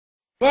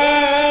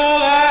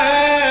Well, I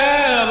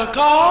had a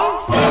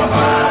call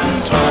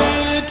from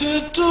 20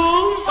 to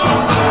 2.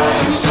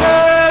 She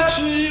said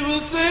she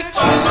was sick.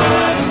 She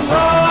didn't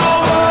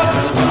know what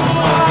to do.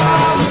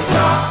 I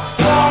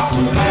was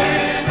doctor,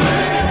 baby,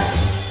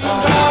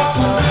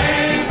 doctor,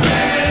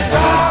 baby,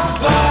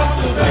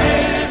 doctor,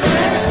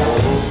 baby,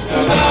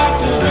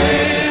 doctor,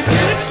 baby.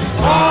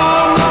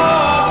 Oh, no,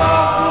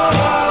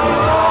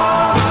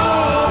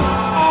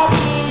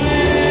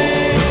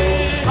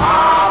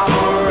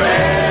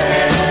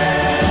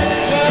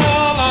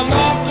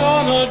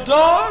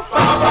 door,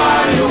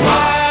 Papa, you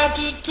want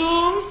to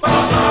do?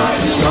 Papa,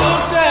 she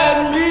looked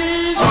at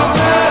me, she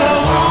said,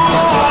 oh,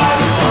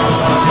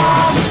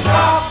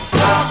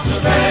 doctor,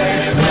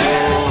 baby,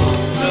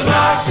 the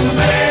doctor,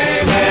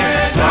 baby,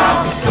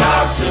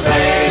 doctor,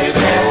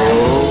 baby,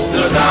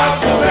 the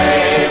doctor,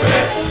 baby,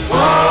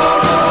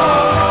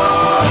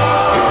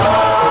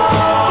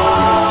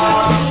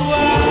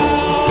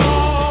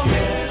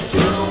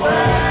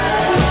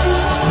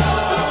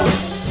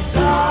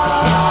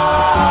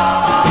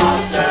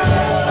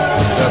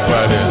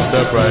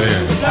 Step right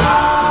in.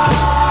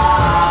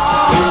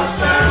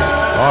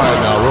 All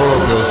right, now roll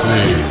up your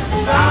sleeve.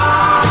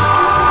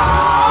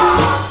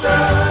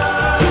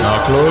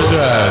 Now close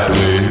your eyes,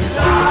 please.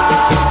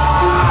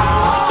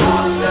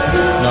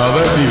 Now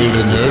that needle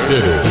didn't hurt,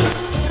 did it?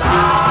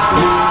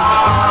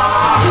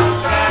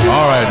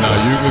 All right, now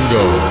you can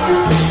go.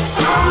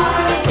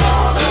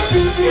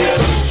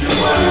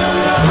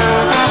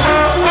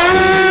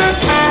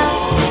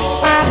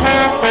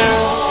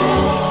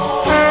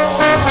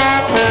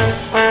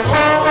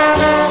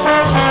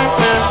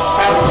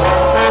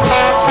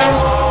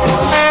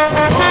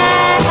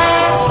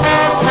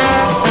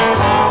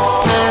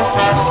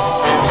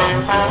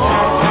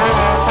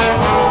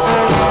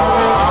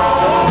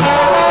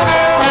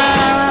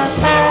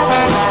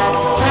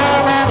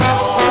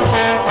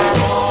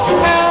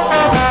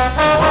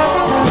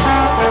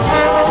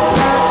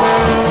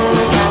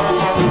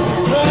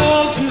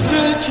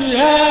 she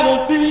had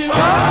a fever,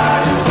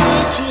 she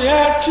said she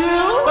had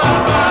chill,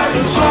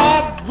 and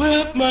shot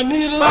with my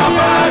needle.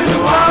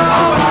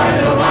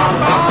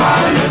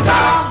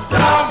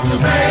 Doctor,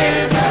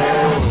 baby,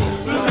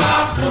 the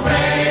doctor,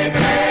 baby,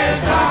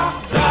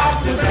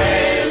 doctor,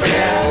 baby,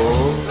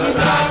 the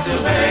doctor,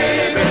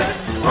 baby.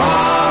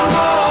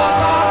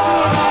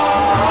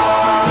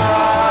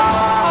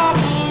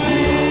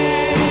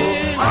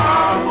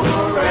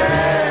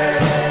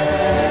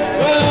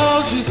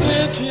 Well, she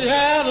said she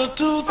had a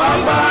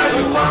toothache,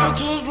 the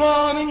lungs was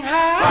running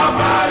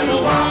high,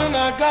 and when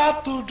I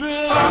got through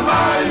drilling,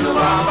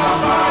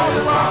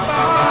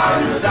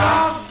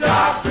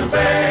 doctor,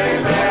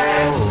 baby,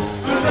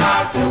 the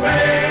doctor,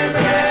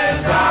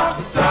 baby,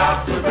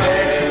 doctor,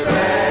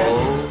 baby,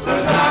 the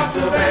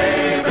doctor,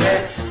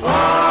 baby,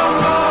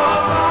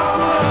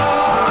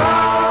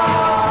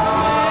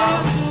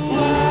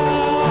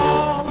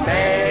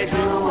 made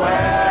you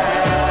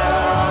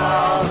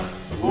well,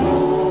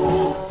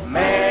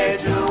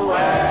 made you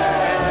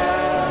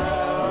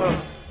well,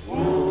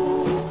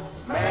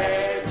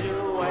 made you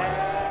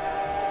well.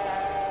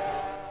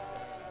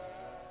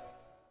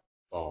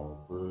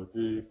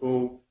 Bompity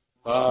boom,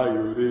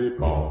 bayou-dee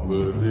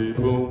bompity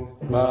boom,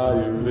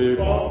 bayou-dee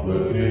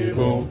bompity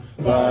boom,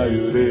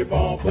 bayou-dee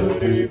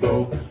bompity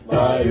boom,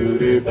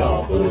 bayou-dee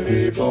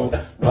bompity boom,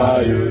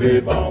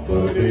 bayou-dee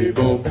bompity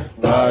boom,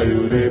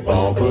 bayou-dee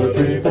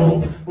bompity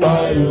boom,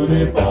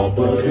 bayou-dee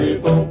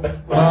bompity boom,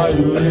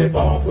 bayou-dee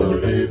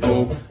bompity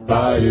boom,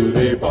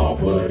 bayou-dee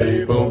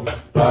bompity boom,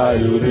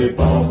 bayou-dee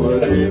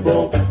bompity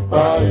boom,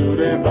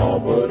 bayou-dee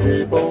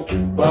bompity boom,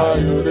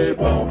 bayou-dee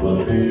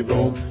bompity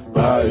boom,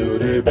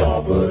 bayou-dee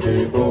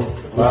bompity boom,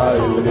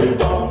 bayou-dee bompity boom, bayou-dee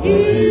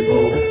bompity boom, bayou-dee bompity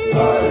boom,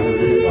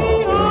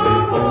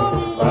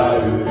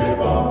 bayou-dee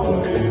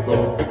bompity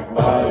boom,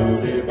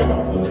 bayou-dee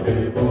bompity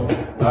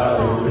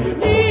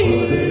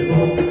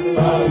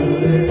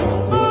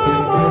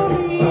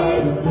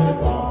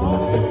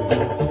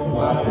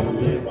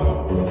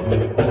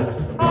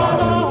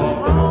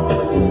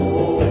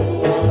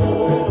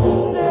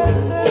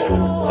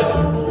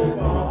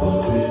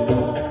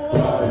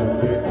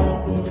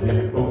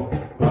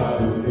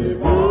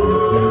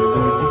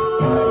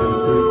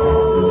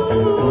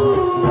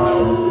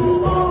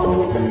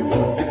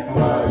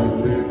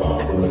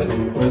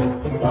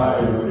boom,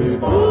 bayou-dee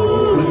boom,